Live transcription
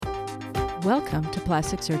Welcome to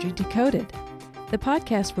Plastic Surgery Decoded, the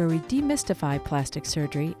podcast where we demystify plastic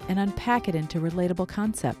surgery and unpack it into relatable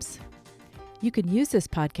concepts. You can use this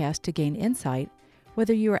podcast to gain insight,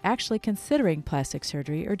 whether you are actually considering plastic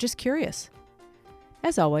surgery or just curious.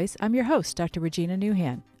 As always, I'm your host, Dr. Regina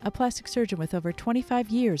Newhan, a plastic surgeon with over 25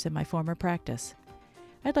 years in my former practice.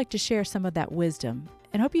 I'd like to share some of that wisdom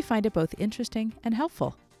and hope you find it both interesting and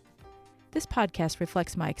helpful. This podcast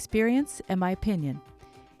reflects my experience and my opinion.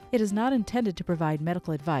 It is not intended to provide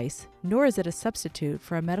medical advice, nor is it a substitute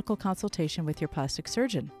for a medical consultation with your plastic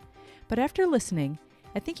surgeon. But after listening,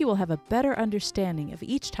 I think you will have a better understanding of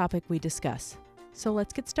each topic we discuss. So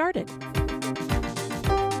let's get started.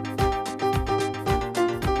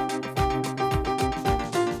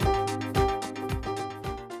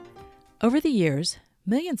 Over the years,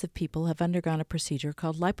 millions of people have undergone a procedure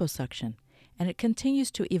called liposuction, and it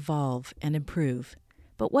continues to evolve and improve.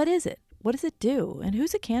 But what is it? What does it do, and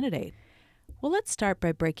who's a candidate? Well, let's start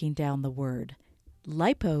by breaking down the word.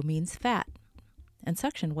 Lipo means fat, and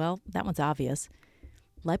suction, well, that one's obvious.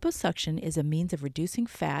 Liposuction is a means of reducing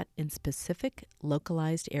fat in specific,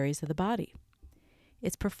 localized areas of the body.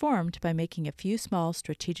 It's performed by making a few small,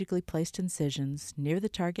 strategically placed incisions near the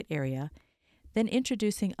target area, then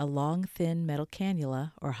introducing a long, thin metal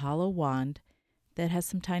cannula or hollow wand that has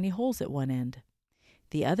some tiny holes at one end.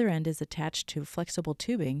 The other end is attached to flexible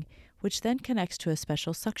tubing, which then connects to a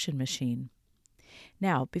special suction machine.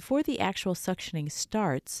 Now, before the actual suctioning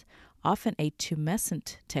starts, often a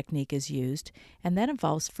tumescent technique is used, and that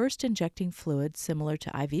involves first injecting fluid similar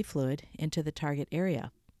to IV fluid into the target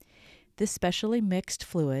area. This specially mixed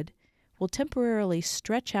fluid will temporarily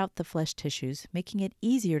stretch out the flesh tissues, making it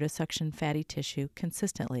easier to suction fatty tissue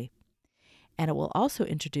consistently. And it will also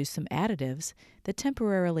introduce some additives that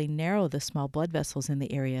temporarily narrow the small blood vessels in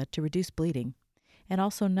the area to reduce bleeding, and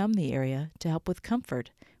also numb the area to help with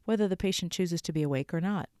comfort, whether the patient chooses to be awake or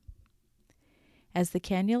not. As the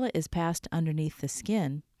cannula is passed underneath the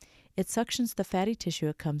skin, it suctions the fatty tissue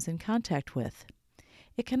it comes in contact with.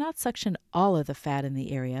 It cannot suction all of the fat in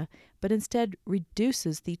the area, but instead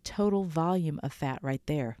reduces the total volume of fat right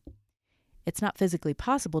there. It's not physically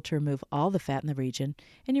possible to remove all the fat in the region,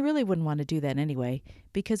 and you really wouldn't want to do that anyway,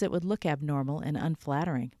 because it would look abnormal and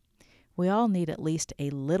unflattering. We all need at least a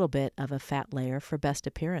little bit of a fat layer for best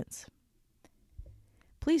appearance.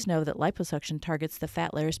 Please know that liposuction targets the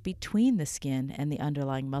fat layers between the skin and the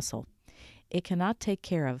underlying muscle. It cannot take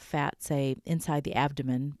care of fat, say, inside the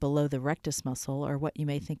abdomen, below the rectus muscle, or what you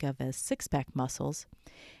may think of as six-pack muscles,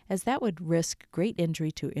 as that would risk great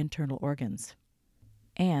injury to internal organs.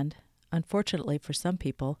 And unfortunately for some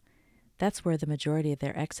people, that's where the majority of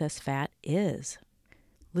their excess fat is.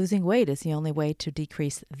 Losing weight is the only way to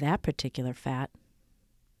decrease that particular fat.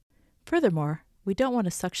 Furthermore, we don't want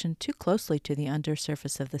to suction too closely to the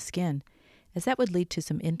undersurface of the skin, as that would lead to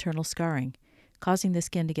some internal scarring, causing the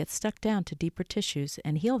skin to get stuck down to deeper tissues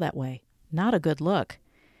and heal that way. Not a good look.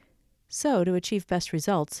 So, to achieve best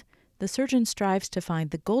results, the surgeon strives to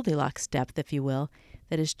find the Goldilocks depth, if you will,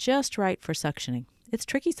 that is just right for suctioning. It's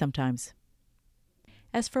tricky sometimes.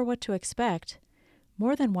 As for what to expect,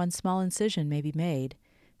 more than one small incision may be made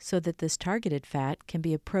so that this targeted fat can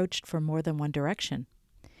be approached from more than one direction.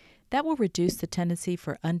 That will reduce the tendency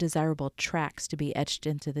for undesirable tracks to be etched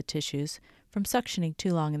into the tissues from suctioning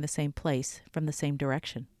too long in the same place from the same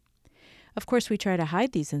direction. Of course, we try to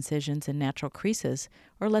hide these incisions in natural creases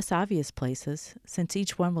or less obvious places, since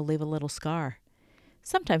each one will leave a little scar.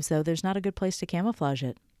 Sometimes, though, there's not a good place to camouflage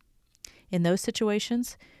it. In those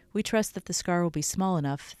situations, we trust that the scar will be small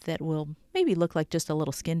enough that will maybe look like just a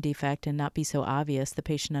little skin defect and not be so obvious the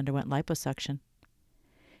patient underwent liposuction.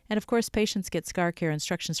 And of course, patients get scar care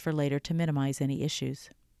instructions for later to minimize any issues.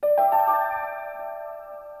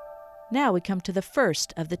 Now we come to the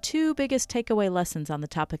first of the two biggest takeaway lessons on the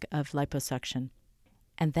topic of liposuction,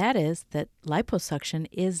 and that is that liposuction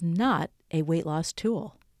is not a weight loss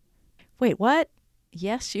tool. Wait, what?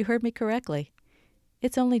 Yes, you heard me correctly.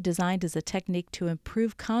 It's only designed as a technique to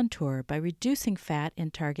improve contour by reducing fat in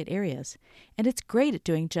target areas, and it's great at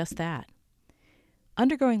doing just that.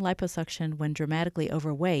 Undergoing liposuction when dramatically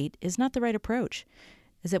overweight is not the right approach,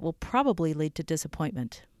 as it will probably lead to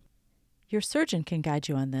disappointment. Your surgeon can guide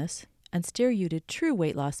you on this and steer you to true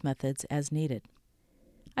weight loss methods as needed.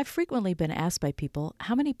 I've frequently been asked by people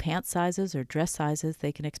how many pant sizes or dress sizes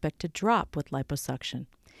they can expect to drop with liposuction,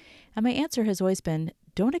 and my answer has always been,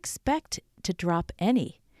 don't expect to drop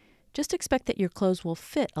any. Just expect that your clothes will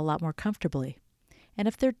fit a lot more comfortably. And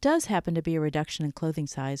if there does happen to be a reduction in clothing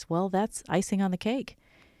size, well, that's icing on the cake.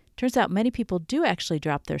 Turns out many people do actually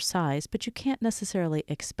drop their size, but you can't necessarily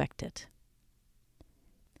expect it.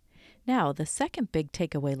 Now, the second big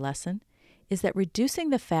takeaway lesson is that reducing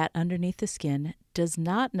the fat underneath the skin does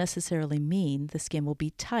not necessarily mean the skin will be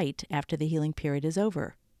tight after the healing period is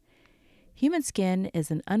over. Human skin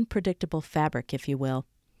is an unpredictable fabric, if you will.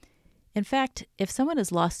 In fact, if someone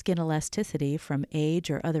has lost skin elasticity from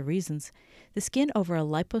age or other reasons, the skin over a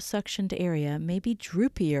liposuctioned area may be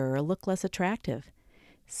droopier or look less attractive.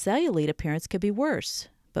 Cellulite appearance could be worse,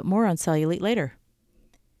 but more on cellulite later.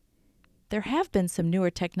 There have been some newer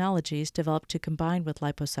technologies developed to combine with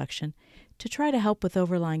liposuction to try to help with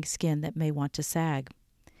overlying skin that may want to sag.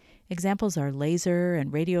 Examples are laser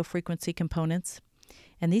and radiofrequency components.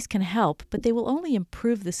 And these can help, but they will only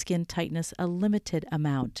improve the skin tightness a limited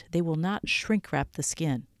amount. They will not shrink wrap the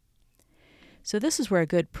skin. So this is where a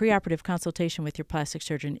good preoperative consultation with your plastic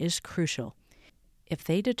surgeon is crucial. If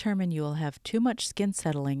they determine you will have too much skin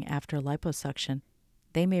settling after liposuction,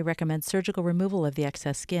 they may recommend surgical removal of the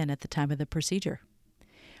excess skin at the time of the procedure.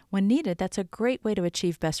 When needed, that's a great way to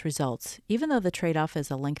achieve best results, even though the trade-off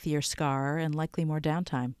is a lengthier scar and likely more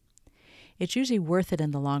downtime. It's usually worth it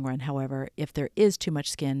in the long run, however, if there is too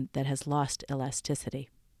much skin that has lost elasticity.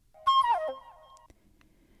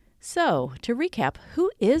 So, to recap,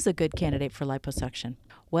 who is a good candidate for liposuction?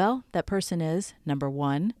 Well, that person is, number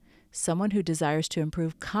 1, someone who desires to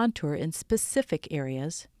improve contour in specific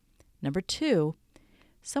areas. Number 2,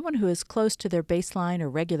 someone who is close to their baseline or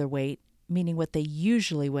regular weight, meaning what they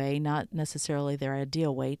usually weigh, not necessarily their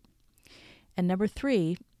ideal weight. And number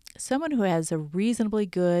 3, someone who has a reasonably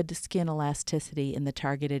good skin elasticity in the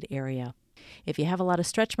targeted area. If you have a lot of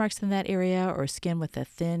stretch marks in that area or skin with a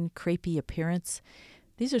thin, crepey appearance,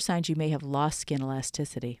 these are signs you may have lost skin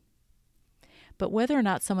elasticity. But whether or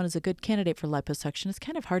not someone is a good candidate for liposuction is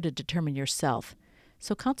kind of hard to determine yourself,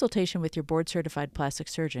 so consultation with your board-certified plastic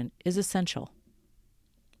surgeon is essential.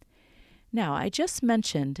 Now, I just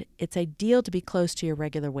mentioned it's ideal to be close to your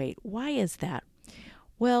regular weight. Why is that?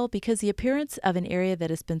 Well, because the appearance of an area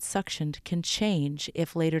that has been suctioned can change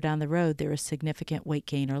if later down the road there is significant weight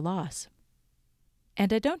gain or loss.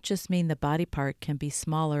 And I don't just mean the body part can be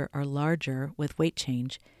smaller or larger with weight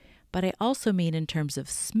change, but I also mean in terms of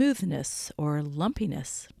smoothness or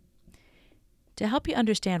lumpiness. To help you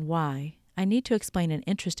understand why, I need to explain an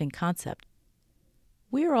interesting concept.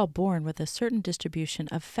 We are all born with a certain distribution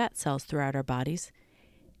of fat cells throughout our bodies,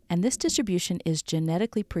 and this distribution is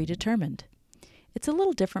genetically predetermined. It's a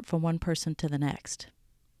little different from one person to the next.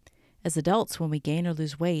 As adults, when we gain or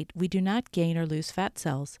lose weight, we do not gain or lose fat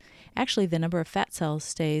cells. Actually, the number of fat cells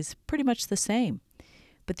stays pretty much the same,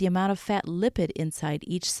 but the amount of fat lipid inside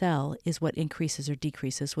each cell is what increases or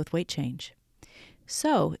decreases with weight change.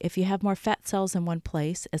 So, if you have more fat cells in one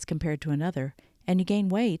place as compared to another, and you gain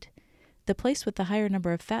weight, the place with the higher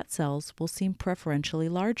number of fat cells will seem preferentially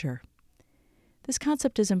larger. This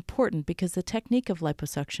concept is important because the technique of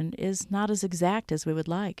liposuction is not as exact as we would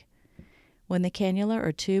like. When the cannula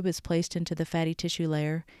or tube is placed into the fatty tissue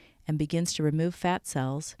layer and begins to remove fat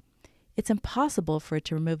cells, it's impossible for it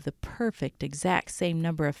to remove the perfect, exact same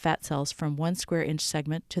number of fat cells from one square inch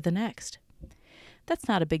segment to the next. That's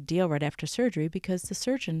not a big deal right after surgery because the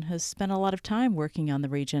surgeon has spent a lot of time working on the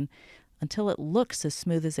region until it looks as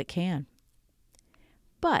smooth as it can.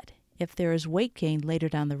 But if there is weight gain later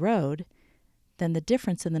down the road, then the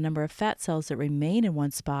difference in the number of fat cells that remain in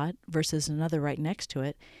one spot versus another right next to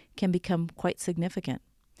it can become quite significant.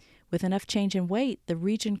 With enough change in weight, the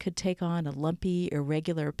region could take on a lumpy,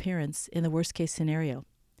 irregular appearance in the worst-case scenario.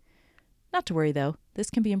 Not to worry, though. This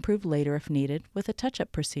can be improved later if needed with a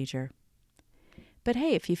touch-up procedure. But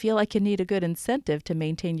hey, if you feel like you need a good incentive to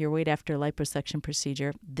maintain your weight after a liposuction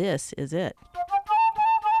procedure, this is it.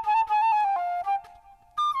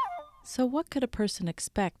 So what could a person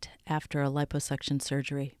expect after a liposuction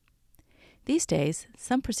surgery? These days,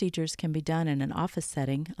 some procedures can be done in an office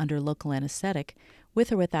setting under local anesthetic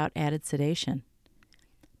with or without added sedation.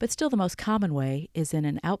 But still the most common way is in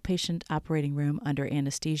an outpatient operating room under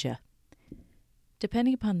anesthesia.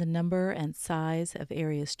 Depending upon the number and size of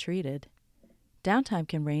areas treated, downtime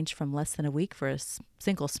can range from less than a week for a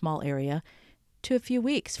single small area to a few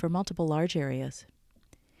weeks for multiple large areas.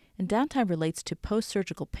 And downtime relates to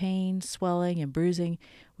post-surgical pain, swelling, and bruising,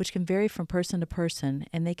 which can vary from person to person,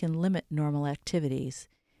 and they can limit normal activities,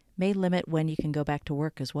 may limit when you can go back to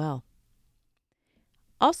work as well.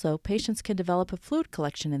 Also, patients can develop a fluid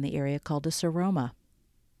collection in the area called a seroma.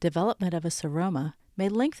 Development of a seroma may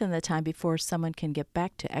lengthen the time before someone can get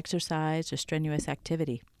back to exercise or strenuous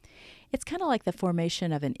activity. It's kind of like the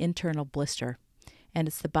formation of an internal blister, and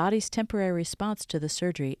it's the body's temporary response to the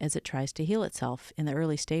surgery as it tries to heal itself in the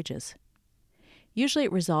early stages. Usually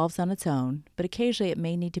it resolves on its own, but occasionally it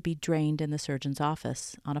may need to be drained in the surgeon's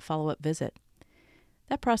office on a follow-up visit.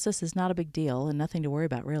 That process is not a big deal and nothing to worry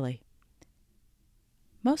about really.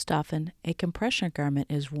 Most often, a compression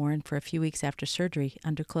garment is worn for a few weeks after surgery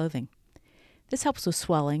under clothing. This helps with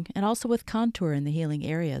swelling and also with contour in the healing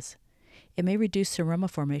areas. It may reduce seroma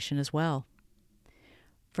formation as well.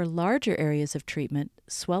 For larger areas of treatment,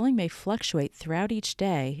 swelling may fluctuate throughout each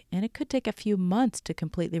day, and it could take a few months to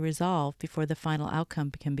completely resolve before the final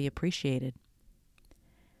outcome can be appreciated.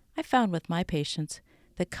 I found with my patients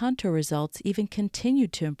that contour results even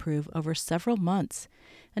continued to improve over several months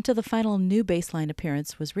until the final new baseline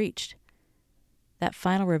appearance was reached. That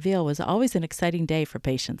final reveal was always an exciting day for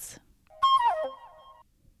patients.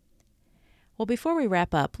 Well, before we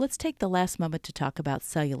wrap up, let's take the last moment to talk about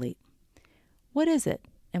cellulite. What is it,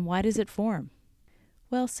 and why does it form?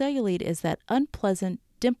 Well, cellulite is that unpleasant,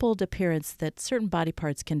 dimpled appearance that certain body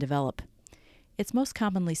parts can develop. It's most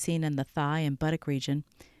commonly seen in the thigh and buttock region,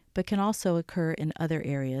 but can also occur in other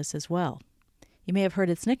areas as well. You may have heard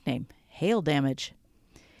its nickname, hail damage.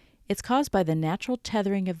 It's caused by the natural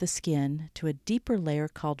tethering of the skin to a deeper layer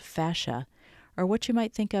called fascia, or what you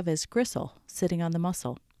might think of as gristle, sitting on the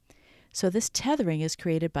muscle. So this tethering is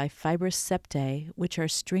created by fibrous septae, which are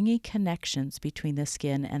stringy connections between the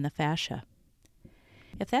skin and the fascia.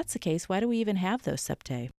 If that's the case, why do we even have those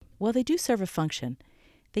septae? Well, they do serve a function.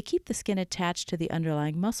 They keep the skin attached to the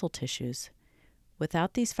underlying muscle tissues.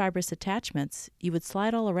 Without these fibrous attachments, you would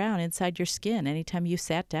slide all around inside your skin anytime you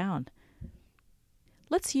sat down.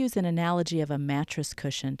 Let's use an analogy of a mattress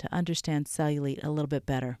cushion to understand cellulite a little bit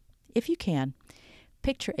better. If you can,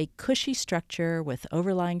 picture a cushy structure with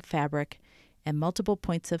overlying fabric and multiple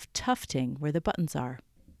points of tufting where the buttons are.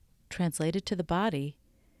 Translated to the body,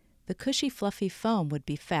 the cushy fluffy foam would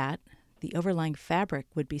be fat, the overlying fabric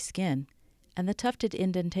would be skin, and the tufted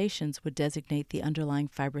indentations would designate the underlying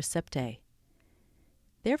fibrous septae.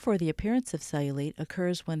 Therefore, the appearance of cellulite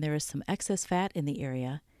occurs when there is some excess fat in the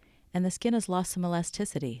area and the skin has lost some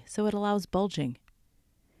elasticity, so it allows bulging.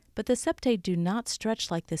 But the septae do not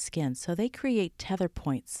stretch like the skin, so they create tether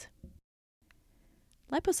points.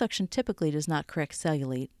 Liposuction typically does not correct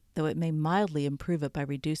cellulite, though it may mildly improve it by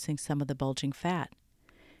reducing some of the bulging fat.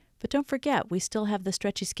 But don't forget, we still have the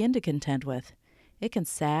stretchy skin to contend with. It can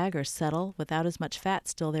sag or settle without as much fat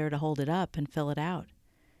still there to hold it up and fill it out.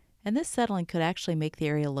 And this settling could actually make the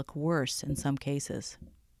area look worse in some cases.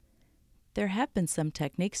 There have been some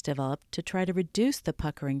techniques developed to try to reduce the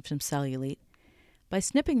puckering from cellulite by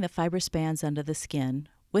snipping the fibrous bands under the skin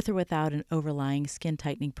with or without an overlying skin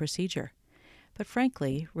tightening procedure. But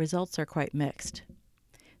frankly, results are quite mixed.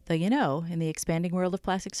 Though in the expanding world of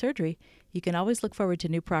plastic surgery, you can always look forward to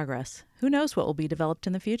new progress. Who knows what will be developed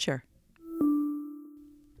in the future?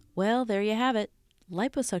 Well, there you have it.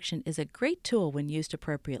 Liposuction is a great tool when used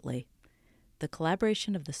appropriately. The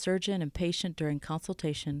collaboration of the surgeon and patient during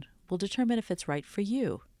consultation will determine if it's right for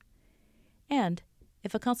you. And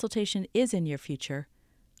if a consultation is in your future,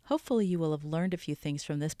 hopefully you will have learned a few things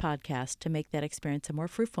from this podcast to make that experience a more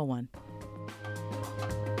fruitful one.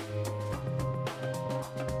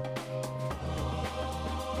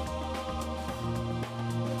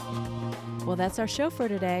 Well, that's our show for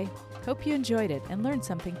today. Hope you enjoyed it and learned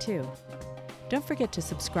something too. Don't forget to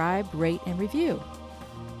subscribe, rate, and review.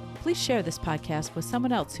 Please share this podcast with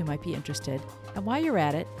someone else who might be interested. And while you're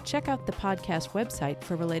at it, check out the podcast website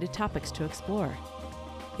for related topics to explore.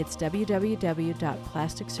 It's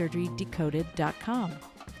www.plasticsurgerydecoded.com.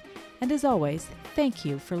 And as always, thank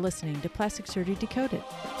you for listening to Plastic Surgery Decoded.